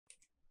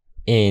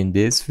In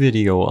this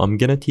video, I'm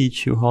gonna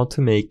teach you how to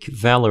make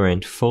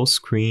Valorant full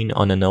screen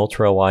on an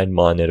ultra-wide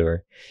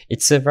monitor.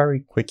 It's a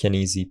very quick and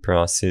easy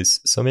process,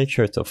 so make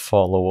sure to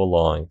follow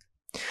along.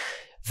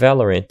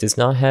 Valorant does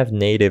not have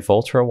native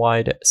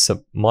ultra-wide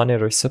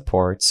monitor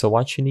support, so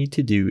what you need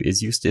to do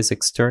is use this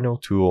external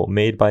tool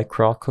made by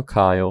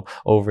Crocodile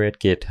over at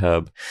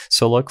GitHub.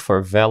 So look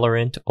for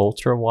Valorant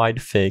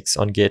Ultra-Wide Fix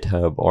on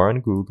GitHub or on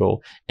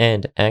Google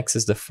and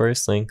access the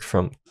first link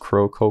from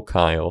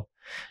Crocodile.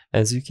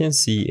 As you can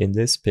see in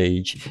this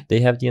page, they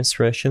have the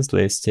instructions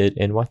listed,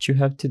 and what you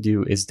have to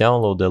do is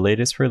download the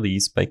latest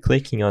release by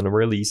clicking on the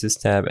Releases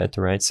tab at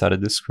the right side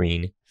of the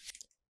screen.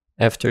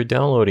 After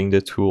downloading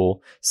the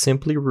tool,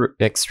 simply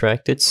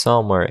extract it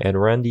somewhere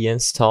and run the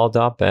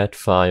install.bat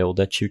file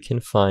that you can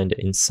find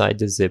inside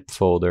the zip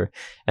folder.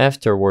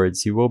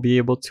 Afterwards, you will be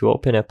able to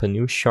open up a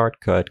new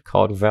shortcut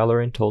called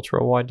Valorant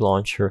Ultrawide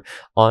Launcher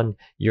on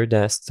your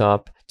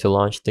desktop to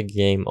launch the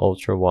game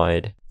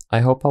ultrawide. I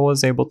hope I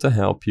was able to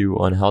help you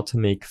on how to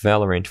make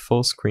Valorant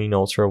full screen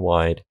ultra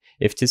wide.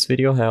 If this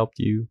video helped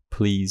you,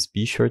 please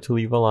be sure to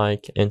leave a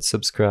like and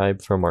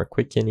subscribe for more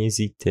quick and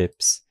easy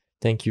tips.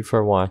 Thank you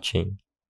for watching.